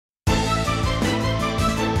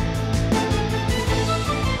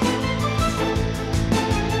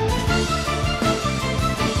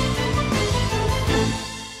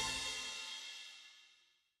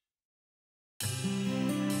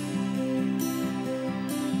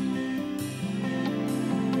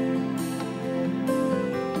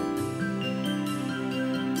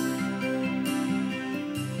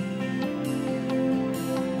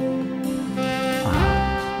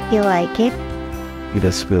You like it? It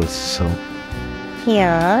just feels so...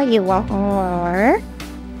 Here, you want more?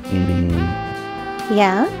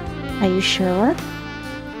 Yeah? Are you sure?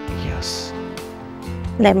 Yes.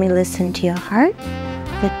 Let me listen to your heart.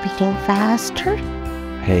 It's beating faster.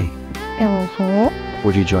 Hey,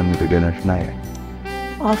 would you join me to dinner tonight?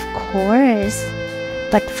 Of course.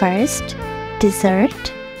 But first,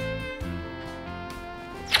 dessert.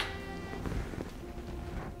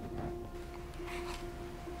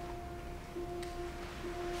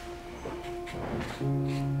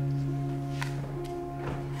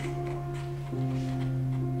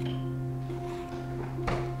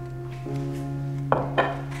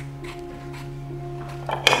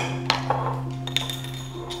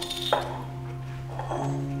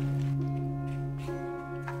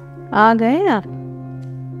 आ गए आप?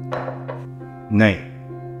 नहीं,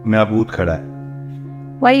 मैं अब ऊट खड़ा है.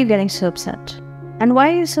 Why are you getting so upset? And why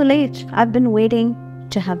are you so late? I've been waiting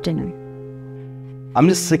to have dinner. I'm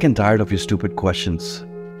just sick and tired of your stupid questions.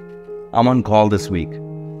 I'm on call this week.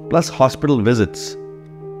 Plus hospital visits.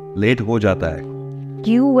 Late हो जाता है.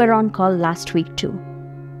 You were on call last week too.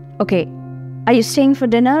 Okay, are you staying for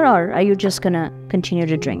dinner or are you just gonna continue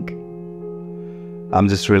to drink? I'm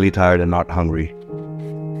just really tired and not hungry.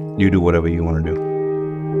 You do whatever you want to do.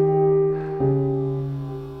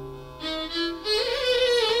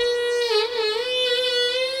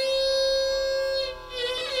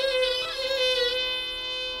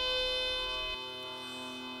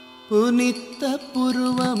 Punitha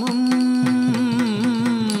Purvamum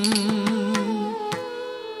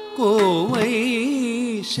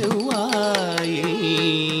Kovai Sewai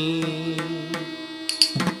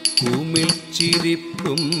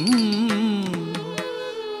Kumilchirippum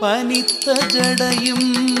Panitha Jadayum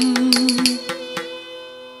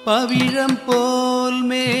Paviram Pol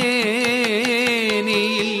Menil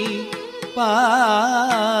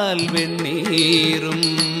Pal Venneerum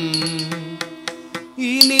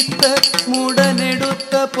Initha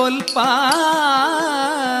Mudanedutta Polpadavum.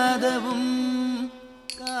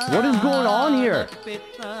 What is going on here?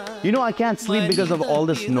 You know I can't sleep because of all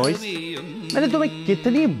this noise. मैंने तुम्हें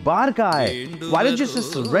कितनी बार कहा है? Why don't you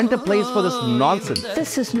just rent a place for this nonsense?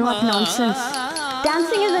 This is not nonsense.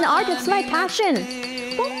 Dancing is an art, it's my passion.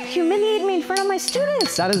 Don't humiliate me in front of my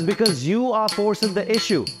students. That is because you are forcing the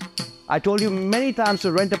issue. I told you many times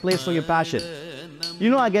to rent a place for your passion. You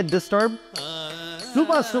know I get disturbed.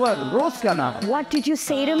 Super, roast karna. What did you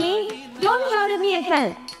say to me? Don't shout at me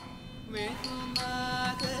again.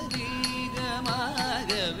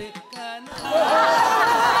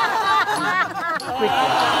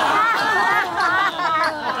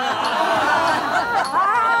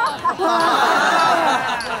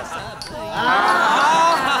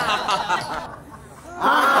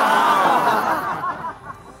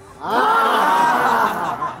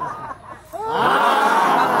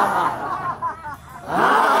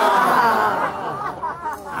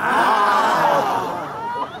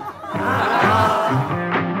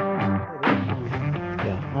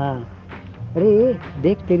 अरे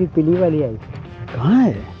देख तेरी पीली वाली आई. कहाँ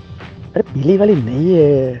है? अरे पीली वाली नहीं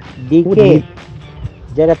है. दिखे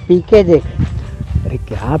जरा पी के देख. अरे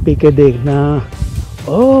क्या पी के देखना?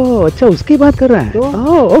 ओह अच्छा उसकी बात कर रहा है.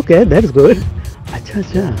 Oh okay that's good. अच्छा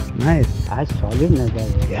अच्छा नाइस. आज सॉलिड नजर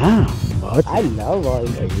है. या बहुत. I love all.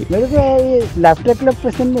 मेरे को ये लाफ्टर क्लब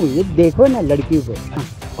पसंद नहीं. ये देखो ना लड़कियों को.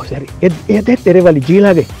 और यार ये देख तेरे वाली झील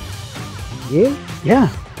आ गई. ये या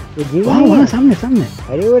झील वहाँ सामने सामने.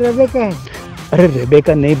 अरे वो रेबेका है. अरे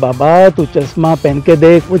रेबेका नहीं बाबा, तू चश्मा पहन के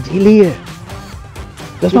देख, वो झीली है.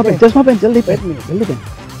 चश्मा पहन जल्दी पहन.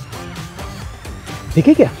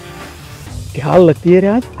 दिखे क्या? क्या लगती है रे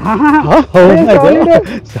आज?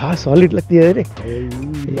 हाँ सॉलिड लगती है रे.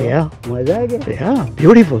 या मजा आ गया. या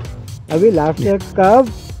ब्यूटीफुल. अभी लाफ्टर कब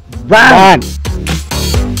ban.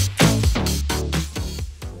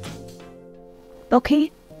 Okay,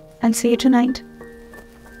 and see you tonight.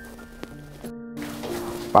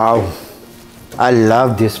 Wow, I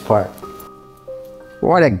love this park.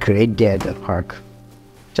 What a great day at the park.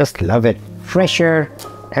 Just love it. Fresh air,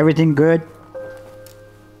 everything good.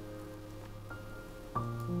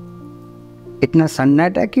 इतना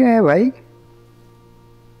सन्नाटा क्यों है भाई?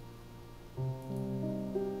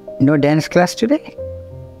 No dance class today?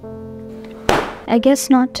 I guess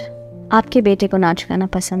not. आपके बेटे को नाच गाना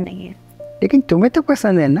पसंद नहीं है. लेकिन तुम्हें तो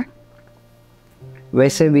पसंद है ना?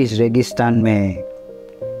 वैसे भी इस रेगिस्तान में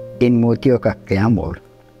इन मोतियों का क्या मोल?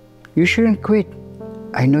 You shouldn't quit.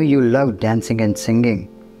 I know you love dancing and singing.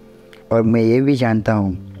 और मैं ये भी जानता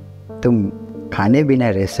हूँ तुम खाने बिना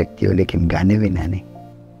रह सकती हो लेकिन गाने बिना नहीं.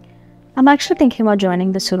 I'm actually thinking about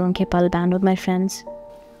joining the Surunke Pal band with my friends.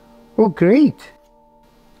 Oh great.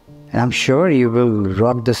 And I'm sure you will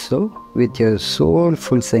rock the show with your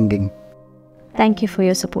soulful singing. Thank you for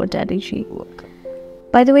your support, Daddy Ji.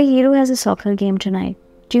 By the way, Hero has a soccer game tonight.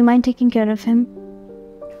 Do you mind taking care of him?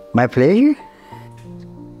 My pleasure.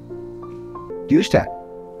 You start.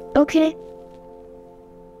 Okay.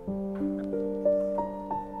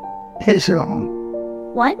 It's wrong.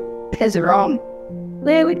 What? It's wrong.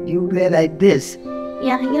 Where would You play like this.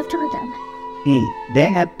 Yeah, you have to do that.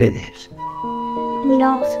 Then after this.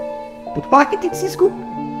 No. The politics is good.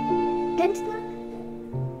 That's not.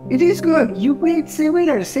 It is good. You played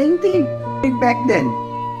similar, same thing back then.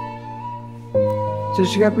 So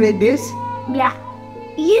should I play this? Yeah.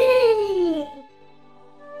 Yay!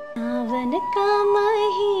 सावन का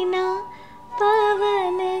महीना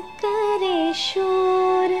पवन करे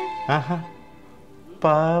शोर.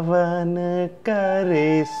 पावन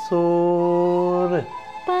करे शोर.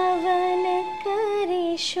 पवन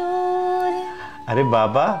करे शोर. अरे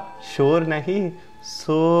बाबा, शोर नहीं,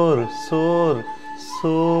 शोर शोर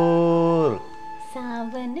शोर.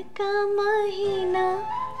 सावन का महीना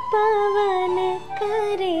पवन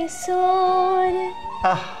करे शोर.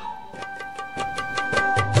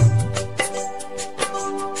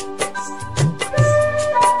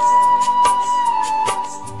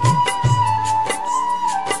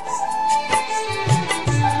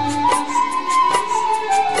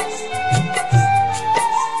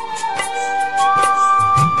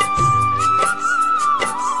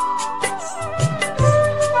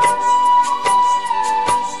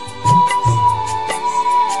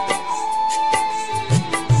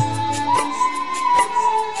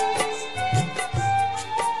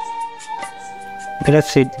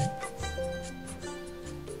 That's it.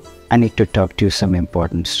 I need to talk to you some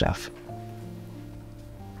important stuff.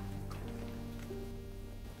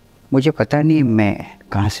 मुझे पता नहीं मैं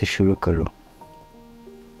कहाँ से शुरू करूँ.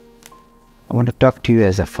 I want to talk to you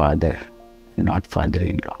as a father, not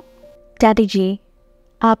father-in-law. Daddy जी,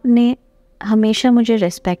 आपने हमेशा मुझे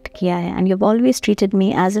रिस्पेक्ट किया है and you've always treated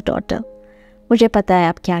me as a daughter. मुझे पता है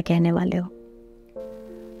आप क्या कहने वाले हो.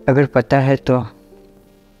 अगर पता है तो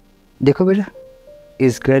देखो बेटा,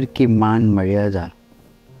 इस घर की मान मर्यादा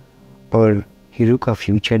और हीरो का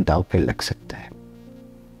फ्यूचर दाव पे लग सकता है.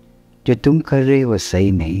 जो तुम कर रहे हो वो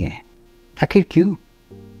सही नहीं है. आखिर क्यों?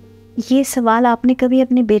 ये सवाल आपने कभी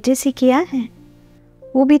अपने बेटे से किया है?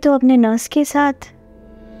 वो भी तो अपने नर्स के साथ.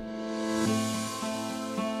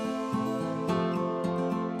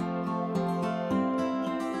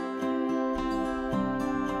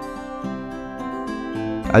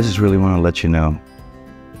 I just really want to let you know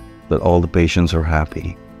that all the patients are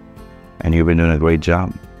happy and you've been doing a great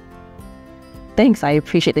job. Thanks, I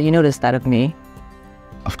appreciate that you noticed that of me.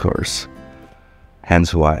 Of course.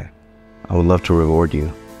 Hence why I would love to reward you.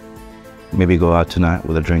 Maybe go out tonight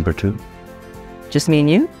with a drink or two. Just me and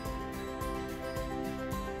you?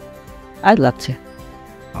 I'd love to.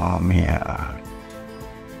 Oh man,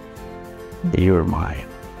 you're mine.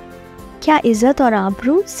 क्या इज्जत और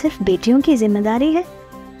आबरू सिर्फ बेटियों की जिम्मेदारी है?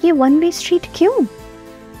 ये वन वे स्ट्रीट क्यों?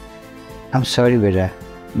 I'm sorry बेटा,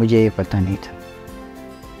 मुझे ये पता नहीं था.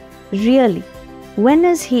 Really? When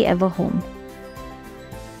is he ever home?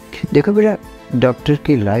 देखो बेटा, डॉक्टर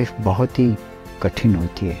की लाइफ बहुत ही कठिन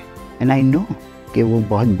होती है एंड आई नो कि वो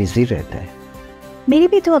बहुत बिजी रहता है. मेरी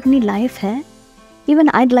भी तो अपनी लाइफ है. Even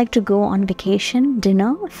I'd like to go on vacation,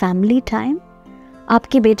 dinner, family time.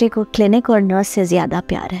 आपके बेटे को क्लिनिक और नर्स से ज़्यादा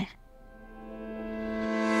प्यार है.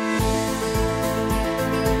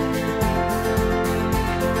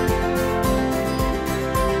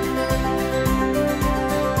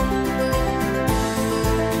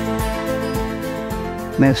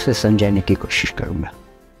 मैं उसे समझाने की कोशिश करूँगा.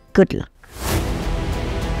 Good luck.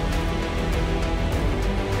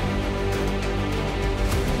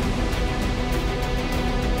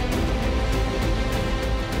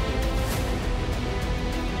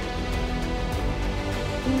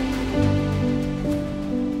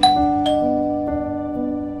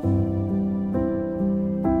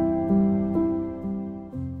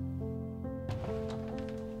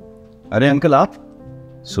 अरे अंकल, आप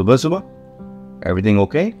सुबह सुबह? Everything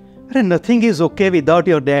okay? अरे nothing is okay without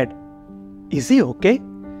your dad. Is he okay?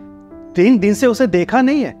 3 दिन से उसे देखा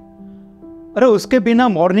नहीं है. अरे उसके बिना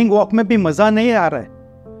मॉर्निंग वॉक में भी मजा नहीं आ रहा है.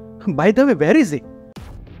 By the way, where is he?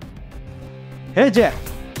 हे जय,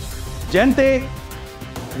 जयंती,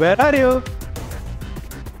 where are you?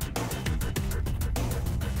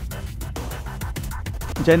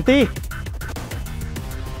 Jayanti.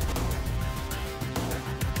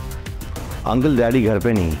 Uncle, daddy घर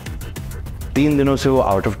पे नहीं. 3 दिनों से वो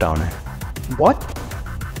आउट ऑफ टाउन है. व्हाट?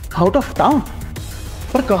 Out of town?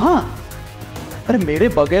 पर कहाँ? अरे मेरे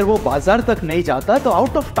बगैर वो बाजार तक नहीं जाता तो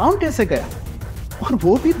आउट ऑफ टाउन कैसे गया, और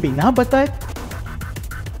वो भी बिना बताए?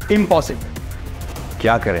 इम्पॉसिबल।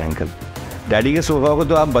 क्या करें अंकल, डैडी के स्वभाव को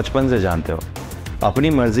तो आप बचपन से जानते हो, अपनी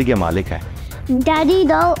मर्जी के मालिक हैं। डैडी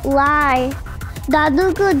डोंट लाई,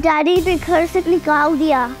 दादू को डैडी ने घर से निकाल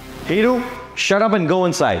दिया। Hiru, shut up and go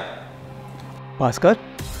inside. Bhaskar,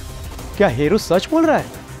 क्या हीरू सच बोल रहा है?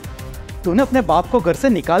 तूने अपने बाप को घर से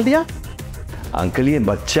निकाल दिया? अंकल ये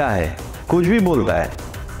बच्चा है, कुछ भी बोलता है।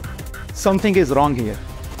 Something is wrong here.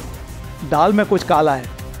 दाल में कुछ काला है।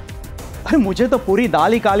 अरे मुझे तो पूरी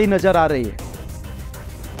दाल ही काली नजर आ रही है।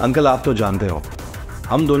 अंकल आप तो जानते हो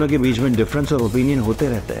हम दोनों के बीच में डिफरेंस और ओपिनियन होते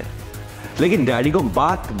रहते हैं, लेकिन डैडी को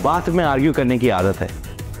बात बात में आर्ग्यू करने की आदत है।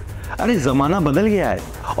 अरे जमाना बदल गया है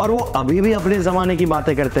और वो अभी भी अपने जमाने की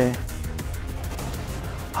बातें करते हैं।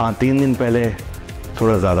 हाँ 3 दिन पहले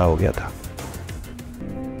थोड़ा ज्यादा हो गया था।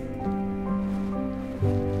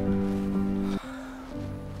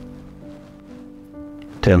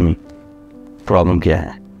 Tell me, प्रॉब्लम क्या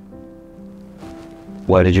है?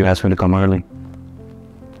 Why did you ask me to come early?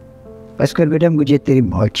 बस कर बेटा, मुझे तेरी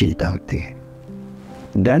बहुत चिंता होती है।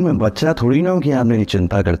 डैड मैं बच्चा थोड़ी ना हूं कि आप मेरी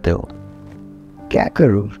चिंता करते हो। क्या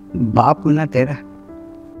करूं, बाप हूं ना तेरा।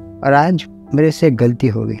 और आज मेरे से एक गलती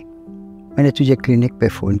हो गई। मैंने तुझे क्लिनिक पे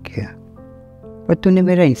फ़ोन किया पर तूने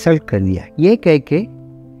मेरा इंसल्ट कर दिया, ये कह के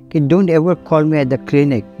कि don't ever call me at the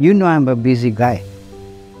clinic, you know I am a busy गाय।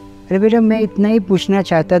 अरे बेटा मैं इतना ही पूछना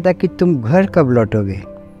चाहता था कि तुम घर कब लौटोगे।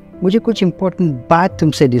 मुझे कुछ इम्पोर्टेंट बात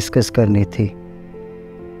तुमसे डिस्कस करनी थी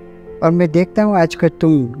और मैं देखता हूँ आजकल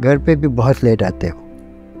तुम घर पे भी बहुत लेट आते हो।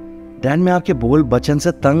 डैड मैं आपके बोल बचन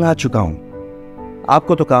से तंग आ चुका हूँ।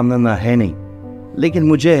 आपको तो काम धंधा है नहीं, लेकिन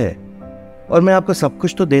मुझे है और मैं आपको सब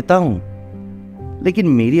कुछ तो देता हूँ, लेकिन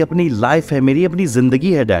मेरी अपनी लाइफ है, मेरी अपनी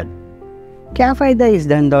जिंदगी है डैड। क्या फायदा इस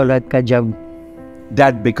धन दौलत का जब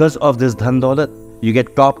डैड बिकॉज ऑफ दिस धन दौलत you get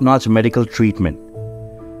top-notch medical treatment.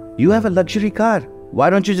 You have a luxury car. Why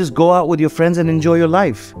don't you just go out with your friends and enjoy your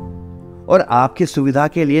life? और आपकी सुविधा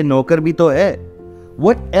के लिए नौकर भी तो है।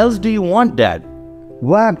 What else do you want, Dad?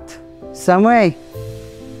 वक्त, समय,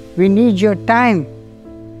 we need your time.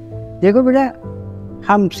 देखो बेटा,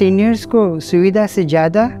 हम सीनियर्स को सुविधा से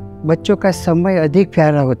ज़्यादा बच्चों का समय अधिक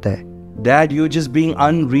प्यारा होता है। Dad, you're just being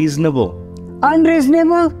unreasonable.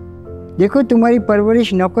 Unreasonable? देखो तुम्हारी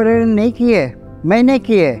परवरिश नौकर ने नहीं की है, मैंने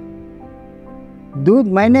की है। दूध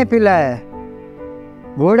मैंने पिलाया,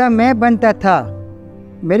 घोड़ा मैं बनता था,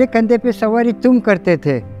 मेरे कंधे पे सवारी तुम करते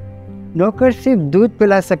थे। नौकर सिर्फ दूध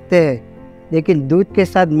पिला सकते हैं, लेकिन दूध के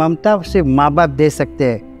साथ ममता सिर्फ माँ बाप दे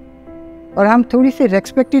सकते हैं, और हम थोड़ी सी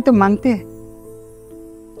रेस्पेक्ट ही तो मांगते हैं।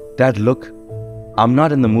 Dad, look, I'm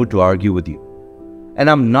not in the mood to argue with you, and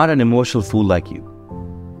I'm not an emotional fool like you.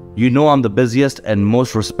 You know I'm the busiest and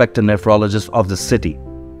most respected nephrologist of the city.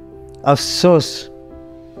 अफसोस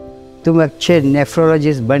तुम अच्छे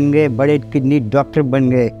nephrologist बन गए, बड़े kidney doctor बन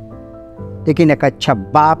गए, लेकिन एक अच्छा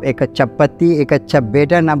बाप, एक अच्छा पति, एक अच्छा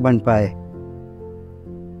बेटा ना बन पाए।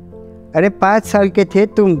 अरे 5 साल के थे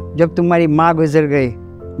तुम जब तुम्हारी माँ गुजर गई।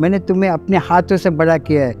 मैंने तुम्हें अपने हाथों से बड़ा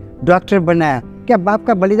किया है, डॉक्टर बनाया। क्या बाप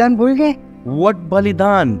का बलिदान भूल गए? What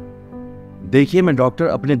बलिदान? देखिए मैं डॉक्टर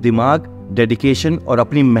अपने दिमाग, डेडिकेशन और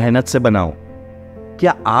अपनी मेहनत से बनाऊं।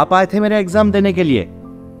 क्या आप आए थे मेरा एग्जाम देने के लिए?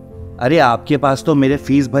 अरे आपके पास तो मेरे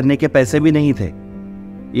फीस भरने के पैसे भी नहीं थे।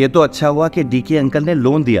 ये तो अच्छा हुआ कि डीके अंकल ने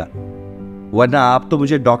लोन दिया, वरना आप तो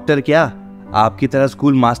मुझे डॉक्टर क्या, आपकी तरह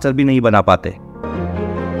स्कूल मास्टर भी नहीं बना पाते।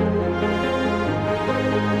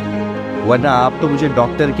 वरना आप तो मुझे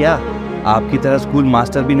डॉक्टर क्या, आपकी तरह स्कूल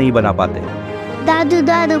मास्टर भी नहीं बना पाते। दादू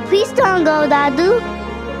दादू प्लीज डोंट गो दादू।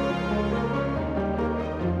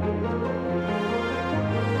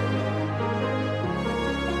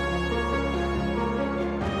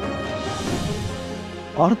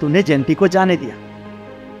 और तूने जयंती को जाने दिया?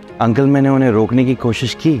 अंकल मैंने उन्हें रोकने की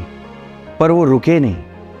कोशिश की पर वो रुके नहीं।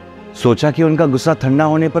 सोचा कि उनका गुस्सा ठंडा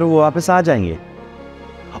होने पर वो वापस आ जाएंगे,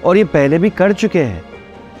 और ये पहले भी कर चुके हैं।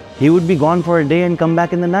 He would be gone for a day and come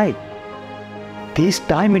back in the night. This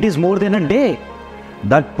time it is more than a day.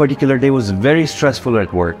 That particular day was very stressful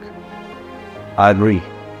at work. I agree.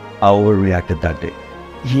 I overreacted that day.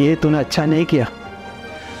 ये तूने अच्छा नहीं किया।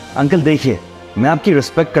 Uncle देखिए, मैं आपकी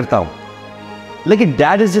respect करता हूं, लेकिन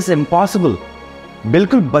डैड इज जस्ट इम्पॉसिबल।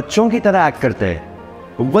 बिल्कुल बच्चों की तरह एक्ट करते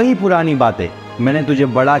हैं। वही पुरानी बातें, मैंने तुझे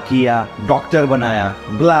बड़ा किया, डॉक्टर बनाया,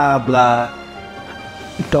 ब्ला ब्ला।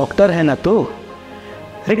 डॉक्टर है ना तू?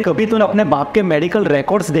 अरे कभी तूने अपने बाप के मेडिकल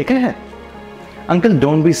रिकॉर्ड्स देखे हैं? Uncle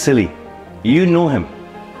don't be silly, you know him.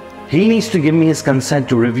 He needs to give me his consent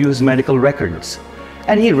to review his medical records,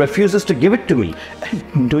 and he refuses to give it to me.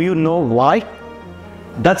 Do you know why?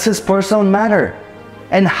 That's his personal matter.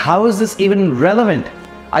 And how is this even relevant?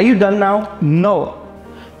 Are you done now? No,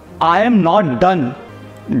 I am not done,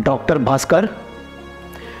 doctor Bhaskar.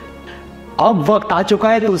 अब वक्त आ चुका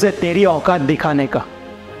है तुझे तेरी औकात दिखाने का।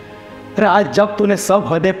 अरे आज जब तूने सब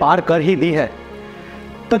हदें पार कर ही दी है,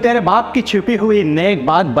 तो तेरे बाप की छुपी हुई नेक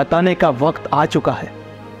बात बताने का वक्त आ चुका है।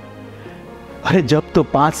 अरे जब तू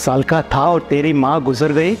 5 साल का था और तेरी माँ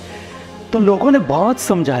गुजर गई, तो लोगों ने बहुत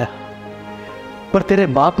समझाया, पर तेरे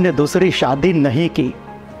बाप ने दूसरी शादी नहीं की।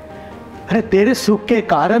 अरे तेरे सुख के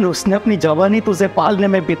कारण उसने अपनी जवानी तुझे पालने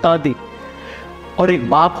में बिता दी, और एक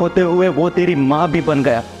बाप होते हुए वो तेरी माँ भी बन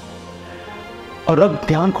गया। और अब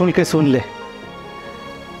ध्यान खोल के सुन ले,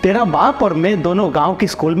 तेरा बाप और मैं दोनों गांव की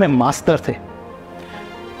स्कूल में मास्टर थे।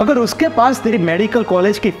 अगर उसके पास तेरी मेडिकल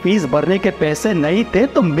कॉलेज की फीस भरने के पैसे नहीं थे,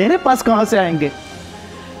 तो मेरे पास कहां से आएंगे?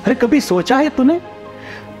 अरे कभी सोचा है तूने?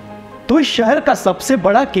 तू इस शहर का सबसे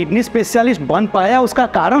बड़ा किडनी स्पेशलिस्ट बन पाया, उसका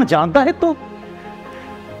कारण जानता है तो?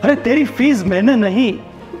 अरे तेरी फीस मैंने नहीं,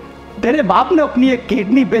 तेरे बाप ने अपनी एक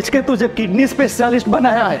किडनी बेच के तुझे किडनी स्पेशलिस्ट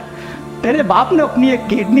बनाया है। तेरे बाप ने अपनी एक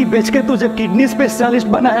किडनी बेच के तुझे किडनी स्पेशलिस्ट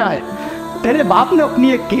बनाया है। तेरे बाप ने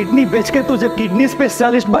अपनी एक किडनी बेच के तुझे किडनी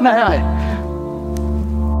स्पेशलिस्ट बनाया है।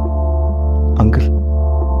 Uncle,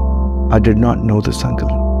 I did not know this,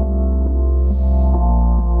 uncle.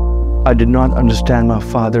 I did not understand my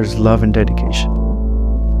father's love and dedication.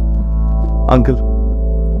 Uncle,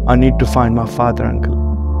 I need to find my father, uncle.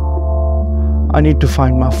 I need to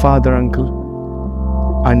find my father, uncle.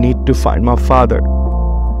 I need to find my father.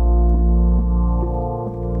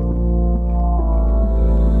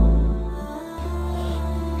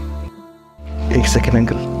 एक second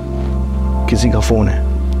uncle, किसी का phone है।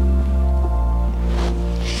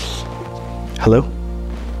 Hello?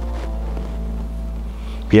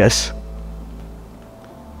 Yes,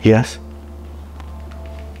 yes,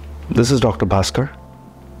 this is doctor Bhaskar.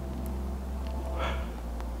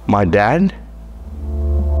 My dad?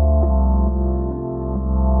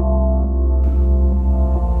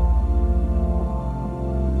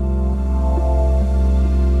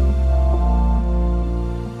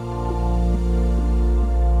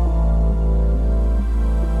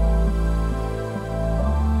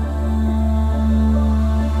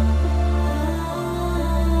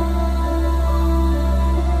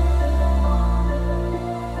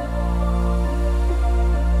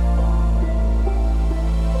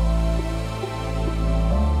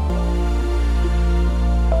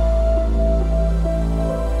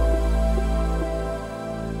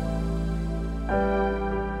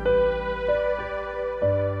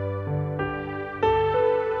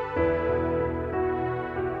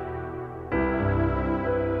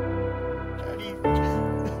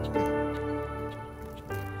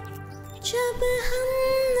 जब हम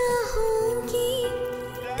न होंगे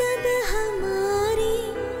तब हमारी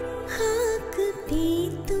खाक पे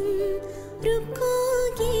तुम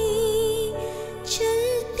रुकोगे,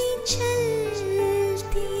 चलते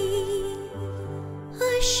चलते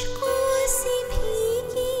अश्कों से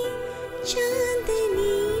भीगी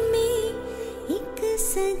चांदनी में एक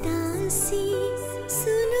सदा सी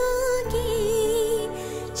सुनोगे,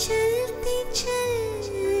 चलते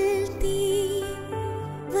चलते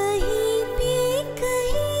वही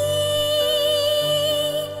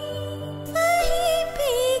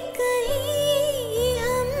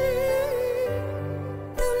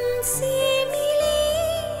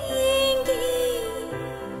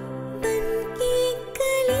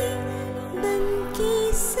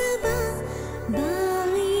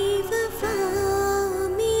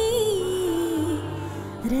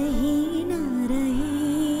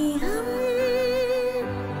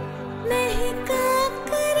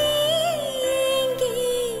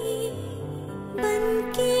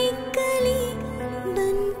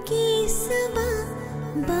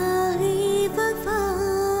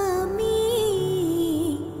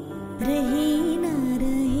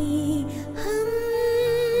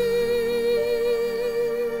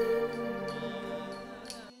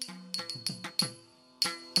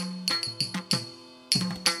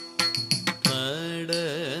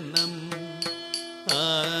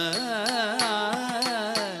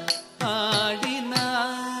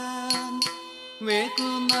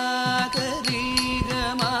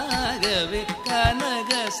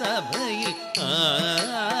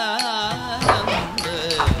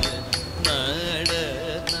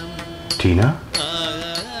Tina?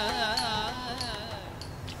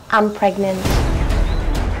 I'm pregnant.